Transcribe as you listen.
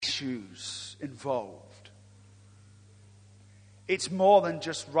issues involved. It's more than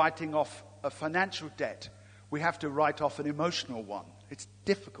just writing off a financial debt. We have to write off an emotional one. It's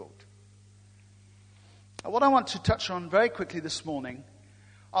difficult. And what I want to touch on very quickly this morning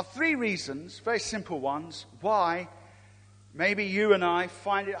are 3 reasons, very simple ones, why maybe you and I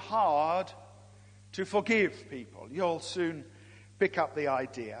find it hard to forgive people. You'll soon pick up the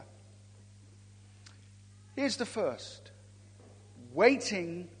idea. Here's the first.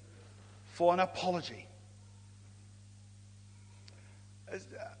 Waiting for an apology.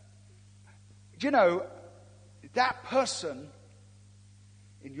 Do you know, that person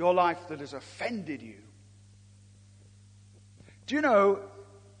in your life that has offended you, do you know,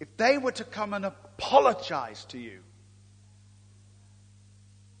 if they were to come and apologize to you,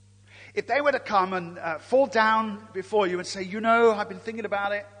 if they were to come and fall down before you and say, you know, I've been thinking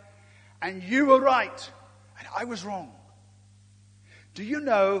about it, and you were right, and I was wrong. Do you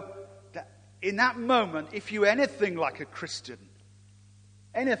know that in that moment, if you were anything like a Christian,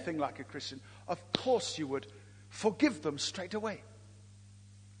 of course you would forgive them straight away.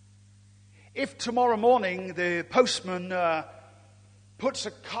 If tomorrow morning the postman puts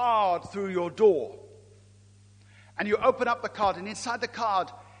a card through your door, and you open up the card, and inside the card,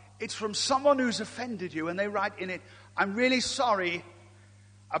 it's from someone who's offended you, and they write in it, I'm really sorry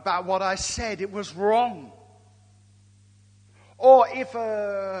about what I said. It was wrong. Or if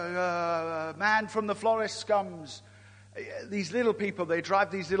a man from the florist comes, these little people, they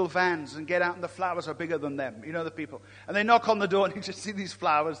drive these little vans and get out, and the flowers are bigger than them. You know the people. And they knock on the door, and you just see these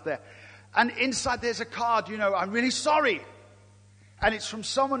flowers there. And inside there's a card, you know, I'm really sorry. And it's from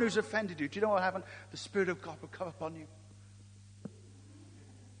someone who's offended you. Do you know what happened? The Spirit of God will come upon you.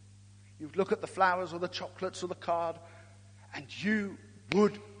 You look at the flowers or the chocolates or the card, and you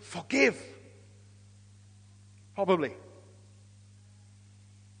would forgive. Probably.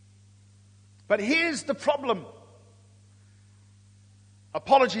 But here's the problem.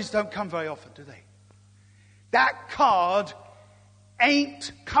 Apologies don't come very often, do they? That card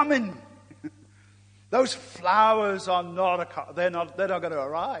ain't coming. Those flowers are not a card. They're not going to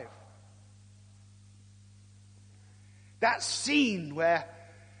arrive. That scene where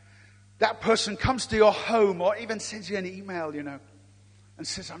that person comes to your home or even sends you an email, you know, and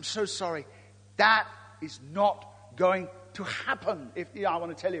says, I'm so sorry. That is not going to happen. I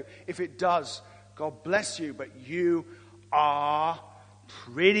want to tell you, if it does, God bless you, but you are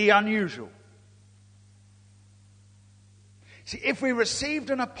pretty unusual. See, if we received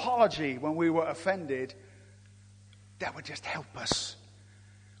an apology when we were offended, that would just help us.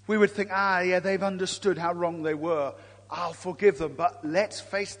 We would think, yeah, they've understood how wrong they were. I'll forgive them. But let's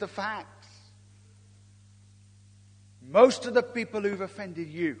face the facts. Most of the people who've offended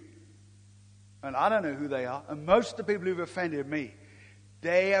you, and I don't know who they are, and most of the people who've offended me,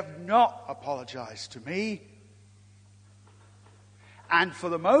 they have not apologized to me. And for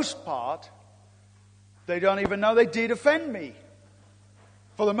the most part, they don't even know they did offend me.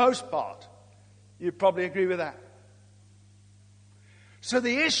 For the most part. You'd probably agree with that. So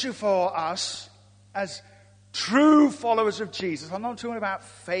the issue for us as true followers of Jesus, I'm not talking about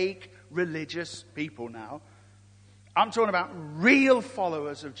fake religious people now. I'm talking about real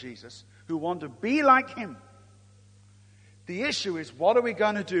followers of Jesus who want to be like him. The issue is, what are we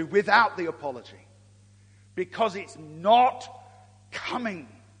going to do without the apology? Because it's not coming.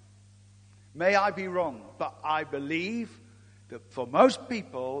 May I be wrong, but I believe that for most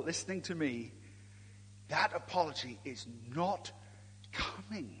people listening to me, that apology is not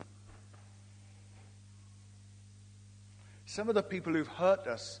coming. Some of the people who've hurt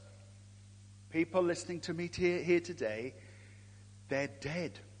us, people listening to me here today, they're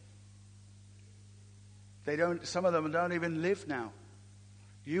dead. Some of them don't even live now.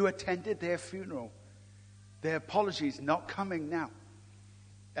 You attended their funeral. Their apology's not coming now.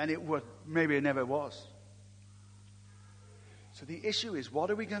 And maybe it never was. So the issue is,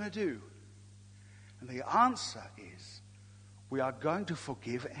 what are we going to do? And the answer is, we are going to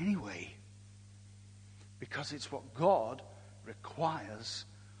forgive anyway. Because it's what God requires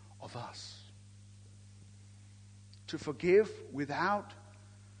of us. To forgive without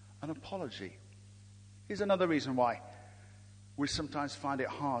an apology. Here's another reason why we sometimes find it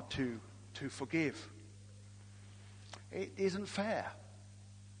hard to forgive. It isn't fair.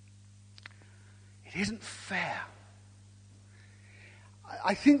 It isn't fair.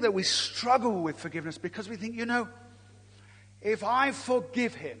 I think that we struggle with forgiveness because we think, if I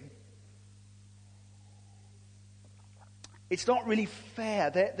forgive him, it's not really fair.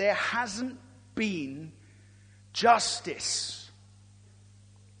 There hasn't been justice.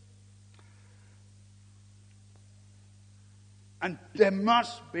 And there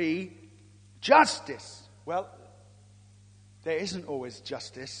must be justice. Well, there isn't always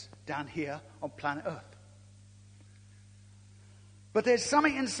justice down here on planet Earth. But there's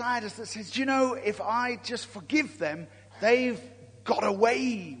something inside us that says, you know, if I just forgive them, they've got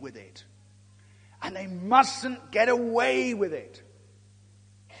away with it. And they mustn't get away with it.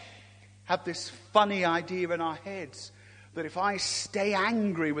 Have this funny idea in our heads that if I stay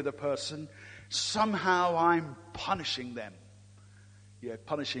angry with a person, somehow I'm punishing them. You're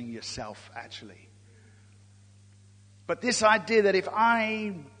punishing yourself, actually. But this idea that if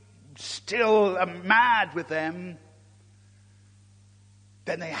I still am mad with them,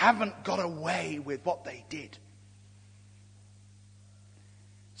 then they haven't got away with what they did.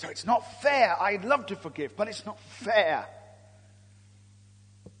 So it's not fair. I'd love to forgive, but it's not fair.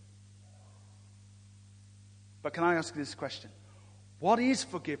 But can I ask this question? What is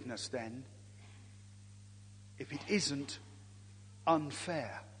forgiveness then if it isn't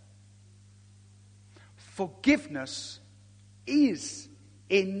unfair? Forgiveness is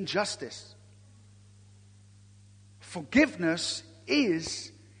injustice. Forgiveness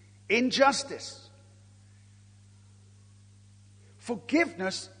is injustice.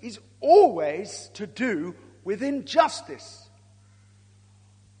 Forgiveness is always to do with injustice.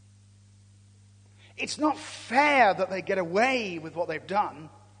 It's not fair that they get away with what they've done.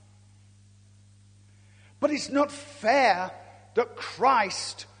 But it's not fair that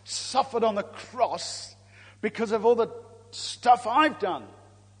Christ suffered on the cross because of all the stuff I've done.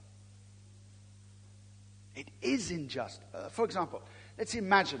 It is unjust. For example, let's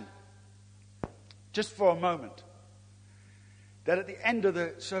imagine, just for a moment, that at the end of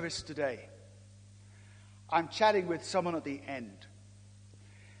the service today, I'm chatting with someone at the end.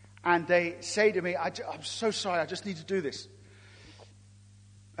 And they say to me, I'm so sorry, I just need to do this.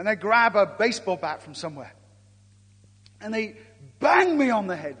 And they grab a baseball bat from somewhere. And they bang me on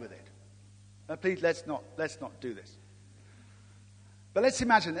the head with it. Now, please, let's not do this. But let's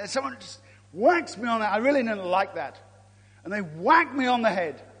imagine that someone just whacks me on the head. I really didn't like that. And they whack me on the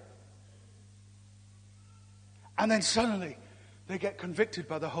head. And then suddenly they get convicted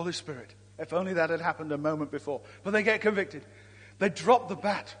by the Holy Spirit. If only that had happened a moment before. But they get convicted. They drop the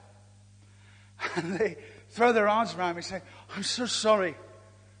bat. And they throw their arms around me and say, I'm so sorry.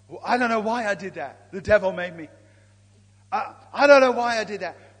 Well, I don't know why I did that. The devil made me. I don't know why I did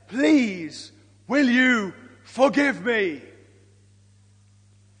that. Please, will you forgive me?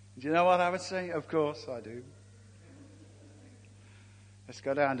 Do you know what I would say? Of course I do. Let's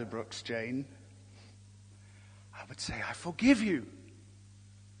go down to Brooks, Jane. I would say, I forgive you.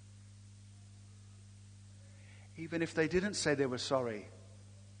 Even if they didn't say they were sorry,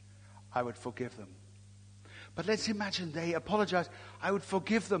 I would forgive them. But let's imagine they apologize. I would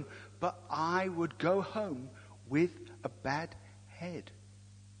forgive them, but I would go home with a bad head.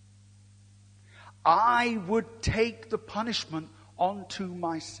 I would take the punishment onto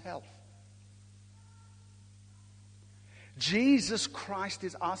myself. Jesus Christ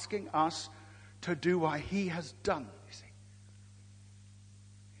is asking us to do what he has done, you see.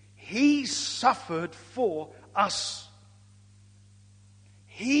 He suffered for us.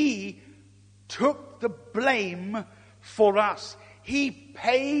 He took the blame for us. He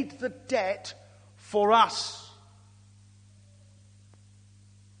paid the debt for us.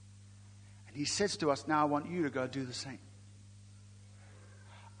 And he says to us, now I want you to go do the same.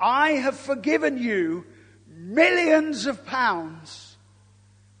 I have forgiven you millions of pounds.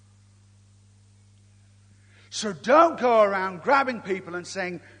 So don't go around grabbing people and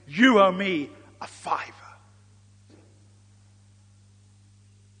saying, you owe me a £5.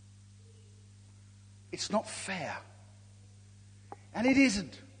 It's not fair. And it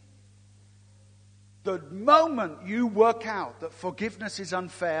isn't. The moment you work out that forgiveness is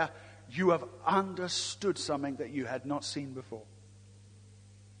unfair, you have understood something that you had not seen before.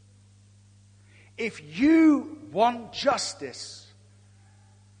 If you want justice,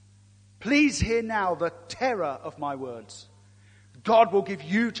 please hear now the terror of my words. God will give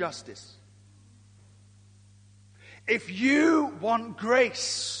you justice. If you want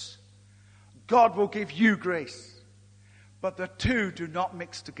grace, God will give you grace. But the two do not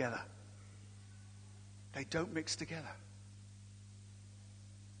mix together. They don't mix together.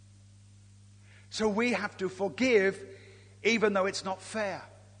 So we have to forgive even though it's not fair.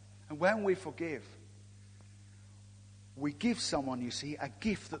 And when we forgive, we give someone, you see, a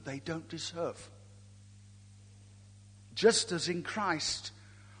gift that they don't deserve. Just as in Christ,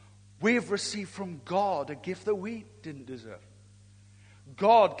 we have received from God a gift that we didn't deserve.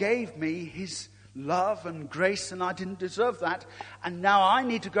 God gave me his love and grace, and I didn't deserve that. And now I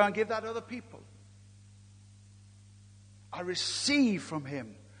need to go and give that to other people. I receive from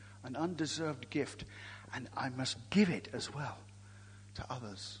him an undeserved gift, and I must give it as well to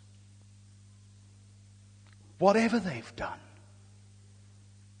others. Whatever they've done.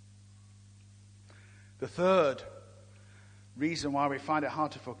 The third reason why we find it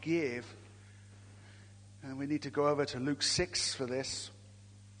hard to forgive, and we need to go over to Luke 6 for this,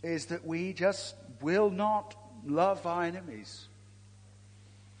 is that we just will not love our enemies.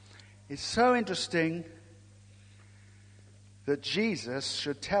 It's so interesting that Jesus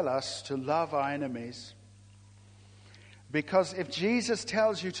should tell us to love our enemies. Because if Jesus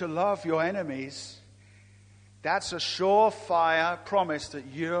tells you to love your enemies, that's a surefire promise that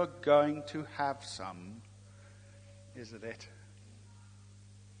you're going to have some, isn't it?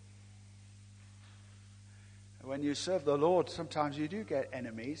 When you serve the Lord, sometimes you do get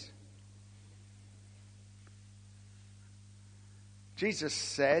enemies. Jesus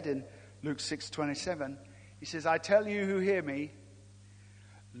said in Luke 6:27, he says, I tell you who hear me,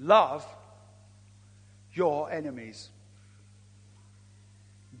 love your enemies.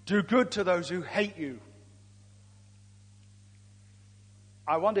 Do good to those who hate you.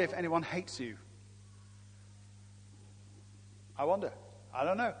 I wonder if anyone hates you. I wonder. I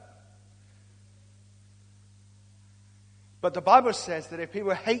don't know. But the Bible says that if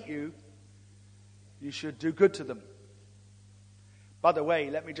people hate you, you should do good to them. By the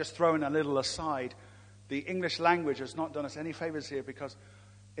way, let me just throw in a little aside. The English language has not done us any favors here, because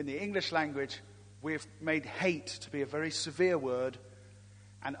in the English language, we've made hate to be a very severe word,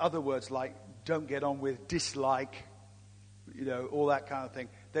 and other words like don't get on with, dislike, all that kind of thing.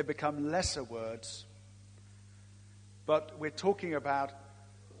 They become lesser words. But we're talking about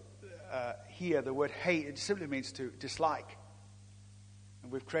here, the word hate, it simply means to dislike.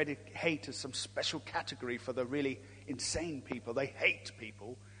 And we've created hate as some special category for the really insane people. They hate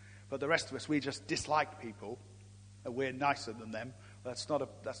people, but the rest of us, we just dislike people, and we're nicer than them. That's not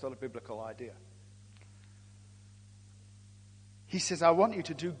a biblical idea. He says, I want you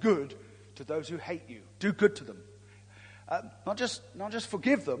to do good to those who hate you. Do good to them. Not just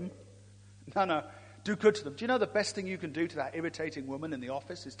forgive them. No, do good to them. Do you know the best thing you can do to that irritating woman in the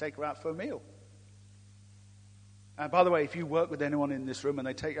office is take her out for a meal? And by the way, if you work with anyone in this room and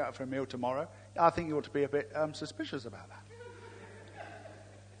they take you out for a meal tomorrow, I think you ought to be a bit suspicious about that.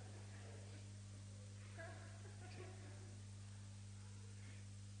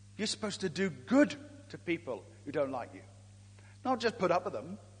 You're supposed to do good to people who don't like you. Not just put up with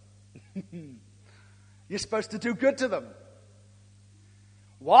them. You're supposed to do good to them.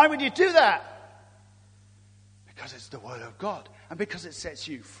 Why would you do that? Because it's the Word of God. And because it sets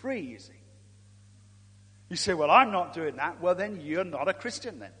you free, you see. You say, well, I'm not doing that. Well, then you're not a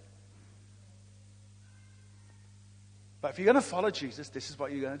Christian then. But if you're going to follow Jesus, this is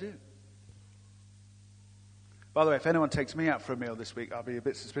what you're going to do. By the way, if anyone takes me out for a meal this week, I'll be a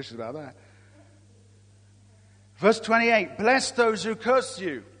bit suspicious about that. Verse 28, bless those who curse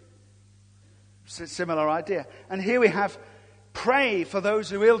you. Similar idea. And here we have, pray for those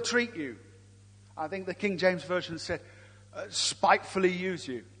who ill-treat you. I think the King James Version said, spitefully use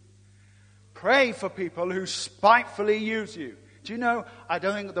you. Pray for people who spitefully use you. Do you know, I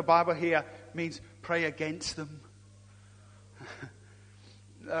don't think the Bible here means pray against them.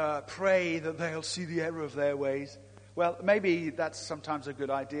 Pray that they'll see the error of their ways. Well, maybe that's sometimes a good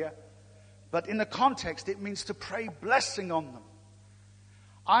idea. But in the context, it means to pray blessing on them.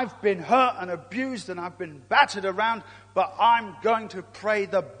 I've been hurt and abused and I've been battered around, but I'm going to pray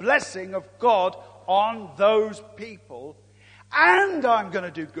the blessing of God on those people, and I'm going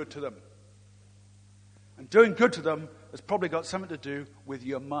to do good to them. And doing good to them has probably got something to do with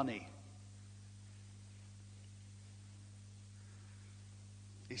your money.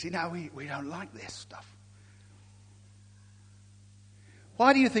 You see, now we don't like this stuff.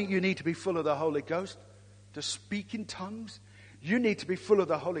 Why do you think you need to be full of the Holy Ghost to speak in tongues? You need to be full of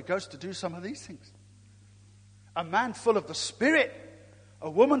the Holy Ghost to do some of these things. A man full of the Spirit, a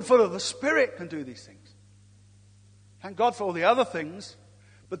woman full of the Spirit can do these things. Thank God for all the other things.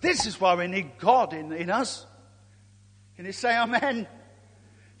 But this is why we need God in us. Can you say amen?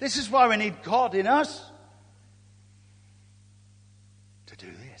 This is why we need God in us. To do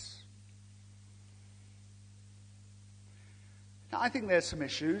this. Now, I think there's some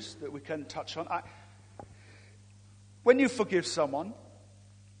issues that we can touch on. When you forgive someone,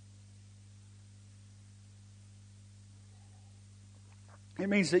 it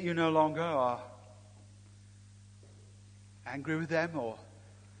means that you no longer are angry with them or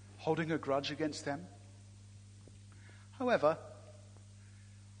holding a grudge against them. However,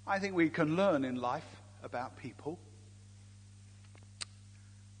 I think we can learn in life about people.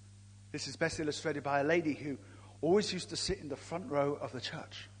 This is best illustrated by a lady who always used to sit in the front row of the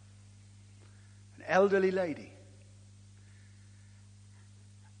church. An elderly lady.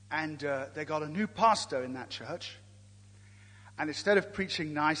 And they got a new pastor in that church. And instead of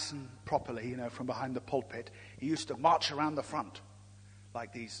preaching nice and properly, from behind the pulpit, he used to march around the front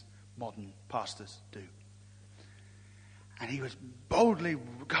like these modern pastors do. And he was boldly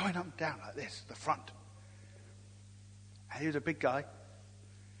going up and down like this, the front. And he was a big guy.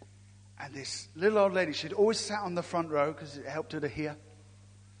 And this little old lady, she'd always sat on the front row because it helped her to hear.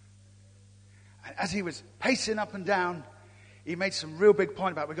 And as he was pacing up and down, he made some real big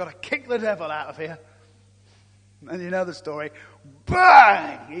point about, we've got to kick the devil out of here. And you know the story.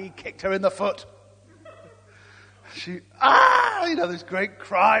 Bang! He kicked her in the foot. This great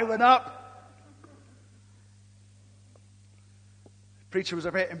cry went up. The preacher was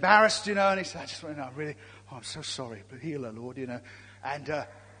a bit embarrassed, and he said, I'm so sorry, but heal her, Lord, And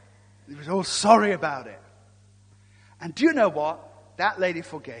he was all sorry about it. And do you know what? That lady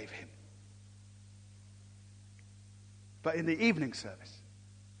forgave him. But in the evening service,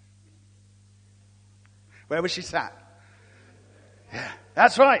 where was she sat? Yeah,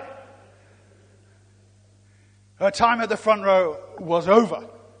 that's right. Her time at the front row was over.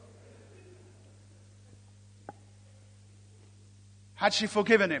 Had she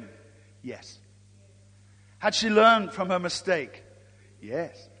forgiven him? Yes. Had she learned from her mistake?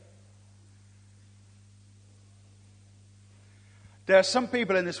 Yes. There are some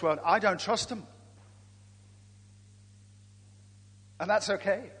people in this world, I don't trust them. And that's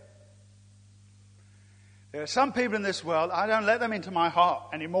okay. There are some people in this world, I don't let them into my heart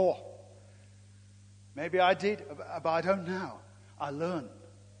anymore. Maybe I did, but I don't now. I learn.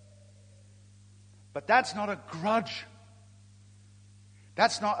 But that's not a grudge.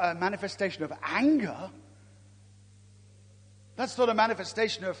 That's not a manifestation of anger. That's not a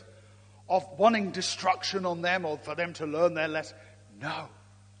manifestation of wanting destruction on them or for them to learn their lesson. No.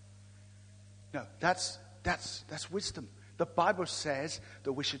 No, that's wisdom. The Bible says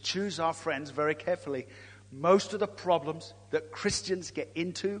that we should choose our friends very carefully. Most of the problems that Christians get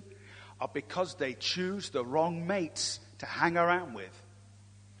into are because they choose the wrong mates to hang around with.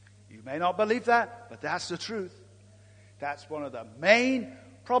 You may not believe that, but that's the truth. That's one of the main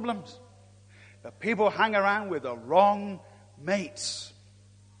problems. That people hang around with the wrong mates.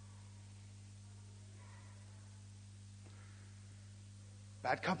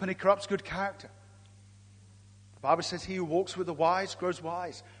 Bad company corrupts good character. The Bible says he who walks with the wise grows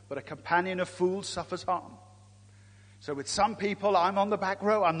wise, but a companion of fools suffers harm. So with some people, I'm on the back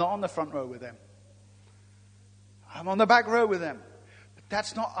row. I'm not on the front row with them. I'm on the back row with them. But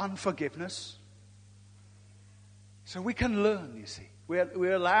that's not unforgiveness. So we can learn, you see.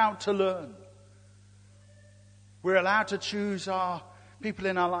 We're allowed to learn. We're allowed to choose our people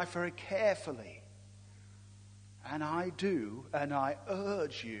in our life very carefully. And I do, and I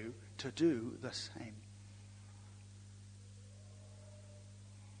urge you to do the same.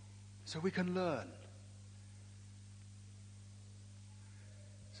 So we can learn.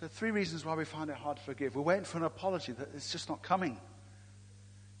 So 3 reasons why we find it hard to forgive. We're waiting for an apology that it's just not coming.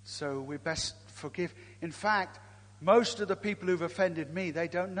 So we best forgive. In fact, most of the people who've offended me, they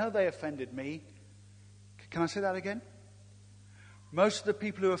don't know they offended me. Can I say that again? Most of the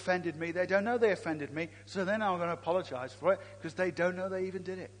people who offended me, they don't know they offended me. So then I'm going to apologize for it because they don't know they even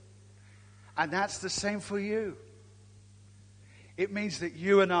did it. And that's the same for you. It means that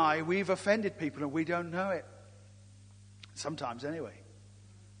you and I, we've offended people and we don't know it. Sometimes anyway.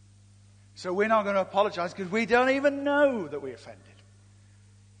 So we're not going to apologize because we don't even know that we offended.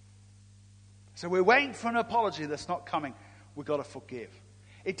 So we're waiting for an apology that's not coming. We've got to forgive.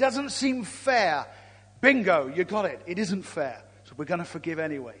 It doesn't seem fair. Bingo, you got it. It isn't fair. So we're going to forgive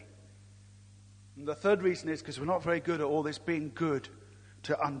anyway. And the third reason is because we're not very good at all this being good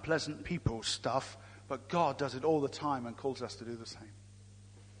to unpleasant people stuff. But God does it all the time and calls us to do the same.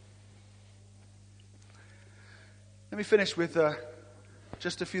 Let me finish with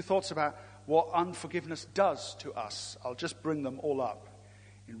just a few thoughts about what unforgiveness does to us. I'll just bring them all up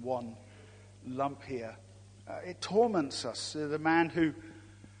in one lump here. It torments us. The man who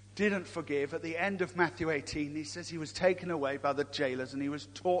didn't forgive, at the end of Matthew 18, he says he was taken away by the jailers and he was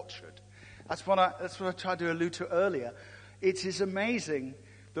tortured. That's what I tried to allude to earlier. It is amazing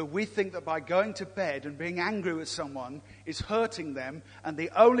that we think that by going to bed and being angry with someone is hurting them, and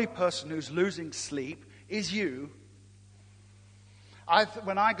the only person who's losing sleep is you.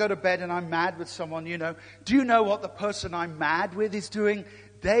 When I go to bed and I'm mad with someone, do you know what the person I'm mad with is doing?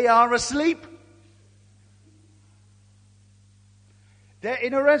 They are asleep. They're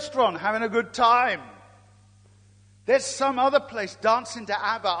in a restaurant having a good time. There's some other place dancing to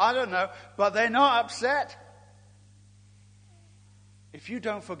ABBA, I don't know, but they're not upset. If you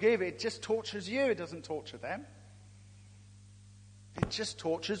don't forgive, it just tortures you. It doesn't torture them. It just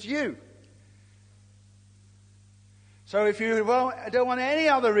tortures you. So if you don't want any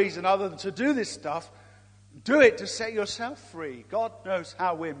other reason other than to do this stuff, do it to set yourself free. God knows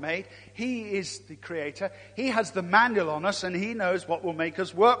how we're made. He is the creator. He has the manual on us, and he knows what will make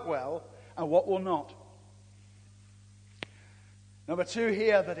us work well and what will not. Number 2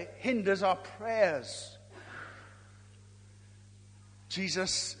 here, that it hinders our prayers.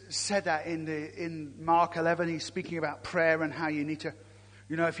 Jesus said that in Mark 11. He's speaking about prayer and how you need to,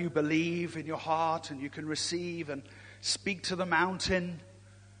 if you believe in your heart and you can receive and speak to the mountain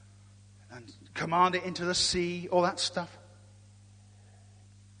and command it into the sea, all that stuff.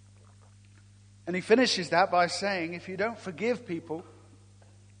 And he finishes that by saying, if you don't forgive people,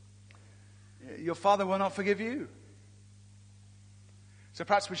 your Father will not forgive you. So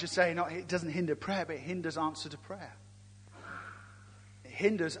perhaps we should say, no, it doesn't hinder prayer, but it hinders answer to prayer. It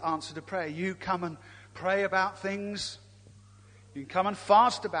hinders answer to prayer. You come and pray about things. You can come and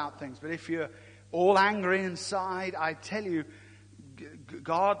fast about things. But if you're all angry inside, I tell you,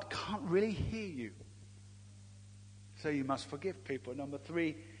 God can't really hear you. So you must forgive people. Number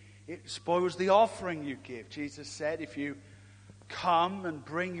 3, it spoils the offering you give. Jesus said, if you come and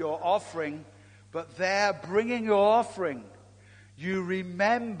bring your offering, but there bringing your offering, you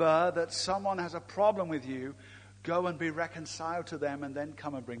remember that someone has a problem with you, go and be reconciled to them and then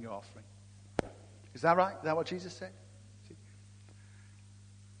come and bring your offering. Is that right? Is that what Jesus said? See?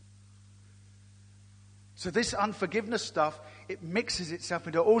 So this unforgiveness stuff, it mixes itself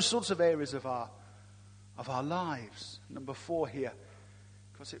into all sorts of areas of our lives. Number 4 here,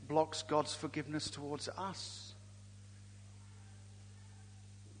 because it blocks God's forgiveness towards us.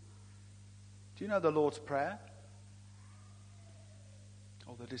 Do you know the Lord's Prayer?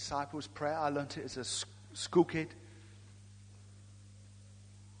 Or the disciples' prayer? I learned it as a school kid.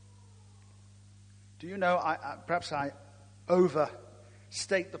 Do you know, perhaps I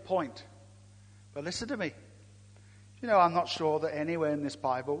overstate the point, but listen to me. I'm not sure that anywhere in this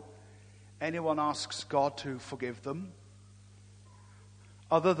Bible anyone asks God to forgive them,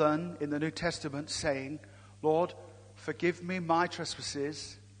 other than in the New Testament saying, Lord, forgive me my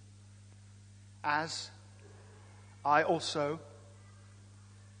trespasses as I also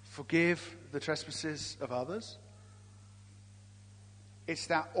forgive the trespasses of others. It's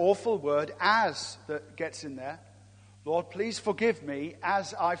that awful word, as, that gets in there. Lord, please forgive me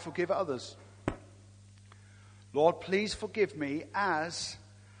as I forgive others. Lord, please forgive me as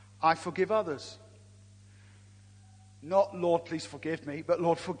I forgive others. Not, Lord, please forgive me, but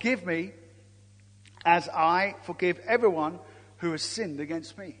Lord, forgive me as I forgive everyone who has sinned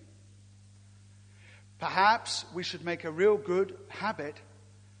against me. Perhaps we should make a real good habit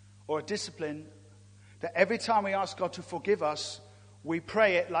or a discipline that every time we ask God to forgive us, we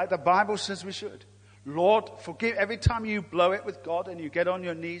pray it like the Bible says we should. Lord, forgive. Every time you blow it with God and you get on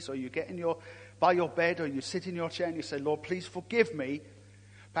your knees or you get by your bed or you sit in your chair and you say, Lord, please forgive me.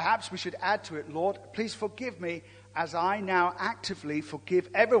 Perhaps we should add to it, Lord, please forgive me as I now actively forgive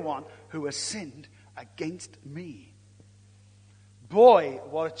everyone who has sinned against me. Boy,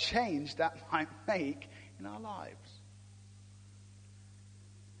 what a change that might make in our lives.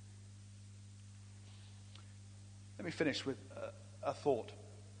 Let me finish with a thought.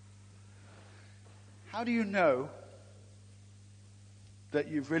 How do you know that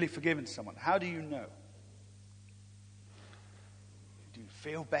you've really forgiven someone? How do you know? Do you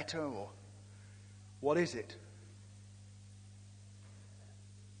feel better, or what is it?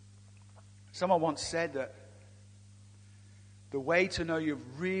 Someone once said that the way to know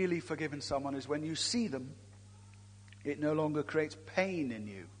you've really forgiven someone is when you see them, it no longer creates pain in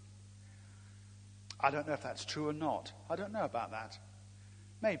you. I don't know if that's true or not. I don't know about that.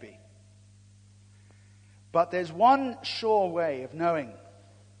 Maybe. But there's one sure way of knowing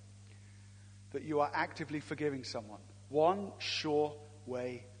that you are actively forgiving someone. One sure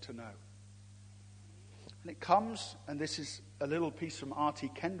way to know. And it comes, and this is a little piece from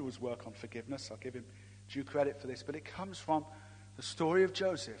R.T. Kendall's work on forgiveness. I'll give him due credit for this. But it comes from the story of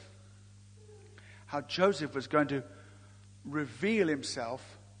Joseph. How Joseph was going to reveal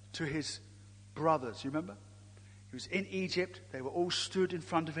himself to his brothers. You remember? He was in Egypt. They were all stood in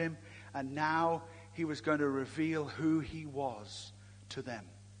front of him. And now he was going to reveal who he was to them.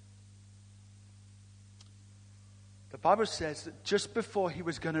 The Bible says that just before he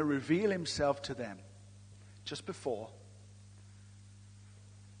was going to reveal himself to them, just before,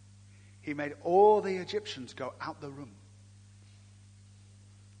 he made all the Egyptians go out the room.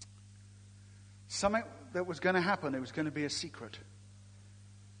 Something that was going to happen, it was going to be a secret.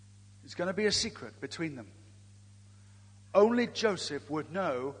 It's going to be a secret between them. Only Joseph would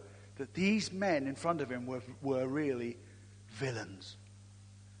know that these men in front of him were really villains.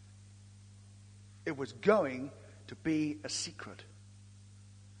 It was going to be a secret.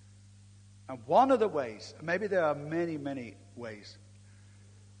 And one of the ways, maybe there are many, many ways,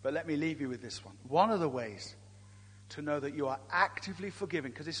 but let me leave you with this one. One of the ways to know that you are actively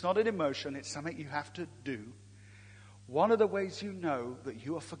forgiving, because it's not an emotion, it's something you have to do. One of the ways you know that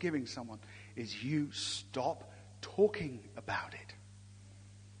you are forgiving someone is you stop talking about it.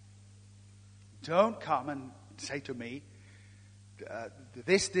 Don't come and say to me,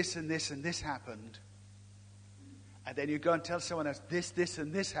 this, and this happened. And then you go and tell someone else, this,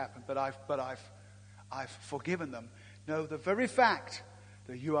 and this happened, but I've forgiven them. No, the very fact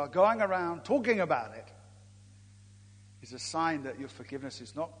that you are going around talking about it is a sign that your forgiveness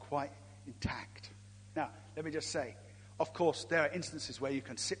is not quite intact. Now, let me just say, of course, there are instances where you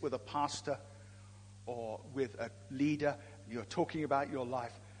can sit with a pastor or with a leader, and you're talking about your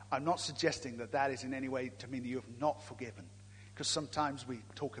life. I'm not suggesting that is in any way to mean that you have not forgiven, because sometimes we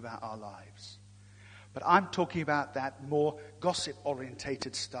talk about our lives. But I'm talking about that more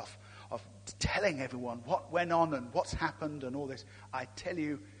gossip-orientated stuff of telling everyone what went on and what's happened and all this. I tell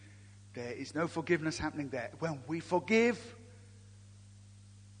you, there is no forgiveness happening there. When we forgive,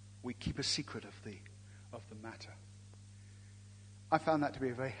 we keep a secret of the matter. I found that to be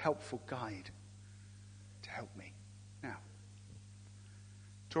a very helpful guide to help me. Now,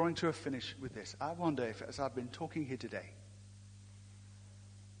 drawing to a finish with this, I wonder if, as I've been talking here today,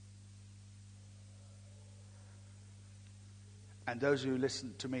 and those who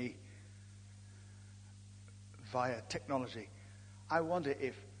listen to me via technology, I wonder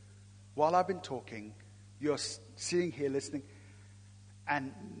if, while I've been talking, you're sitting here listening,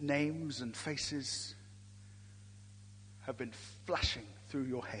 and names and faces have been flashing through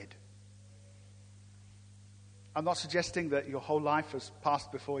your head. I'm not suggesting that your whole life has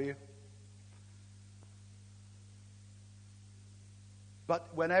passed before you.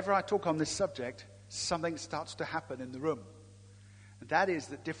 But whenever I talk on this subject, something starts to happen in the room. And that is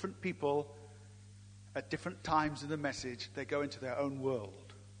that different people, at different times in the message, they go into their own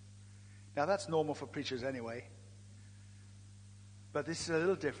world. Now, that's normal for preachers anyway. But this is a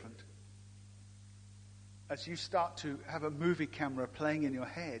little different. As you start to have a movie camera playing in your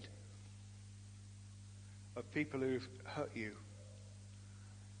head of people who've hurt you.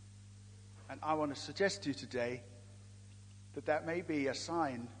 And I want to suggest to you today that may be a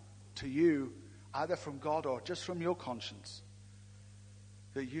sign to you, either from God or just from your conscience,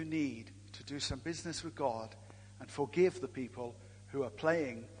 that you need to do some business with God and forgive the people who are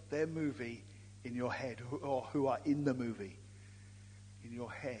playing their movie in your head, or who are in the movie in your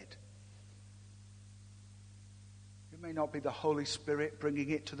head. It may not be the Holy Spirit bringing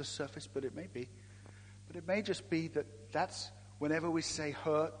it to the surface, but it may be. But it may just be that's whenever we say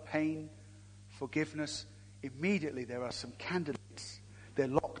hurt, pain, forgiveness, immediately there are some candidates. They're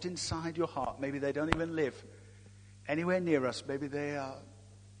locked inside your heart. Maybe they don't even live anywhere near us. Maybe they are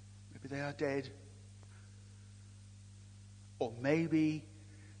dead. Or maybe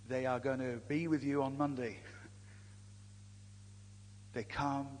they are going to be with you on Monday. They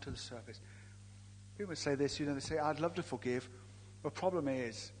come to the surface. People say this, they say, I'd love to forgive. The problem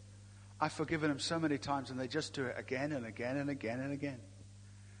is, I've forgiven them so many times and they just do it again and again and again and again.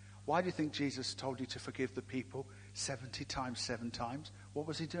 Why do you think Jesus told you to forgive the people 70 times, 7 times? What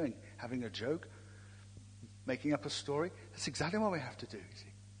was he doing? Having a joke? Making up a story? That's exactly what we have to do, you see.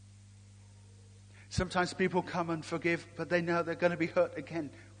 Sometimes people come and forgive, but they know they're going to be hurt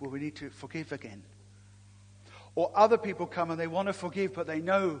again. Well, we need to forgive again. Or other people come and they want to forgive, but they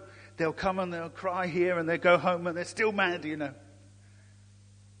know they'll come and they'll cry here and they'll go home and they're still mad, And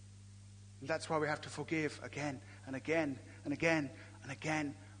that's why we have to forgive again and again and again and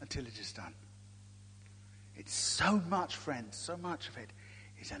again until it is done. It's so much, friends, so much of it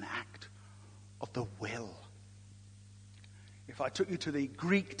is an act of the will. If I took you to the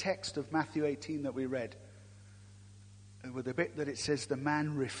Greek text of Matthew 18 that we read, with the bit that it says the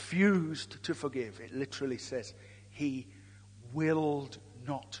man refused to forgive, it literally says he willed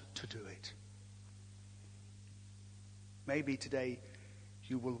not to do it. Maybe today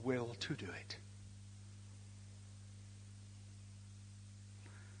you will to do it.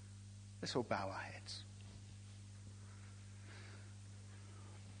 Let's all bow our heads.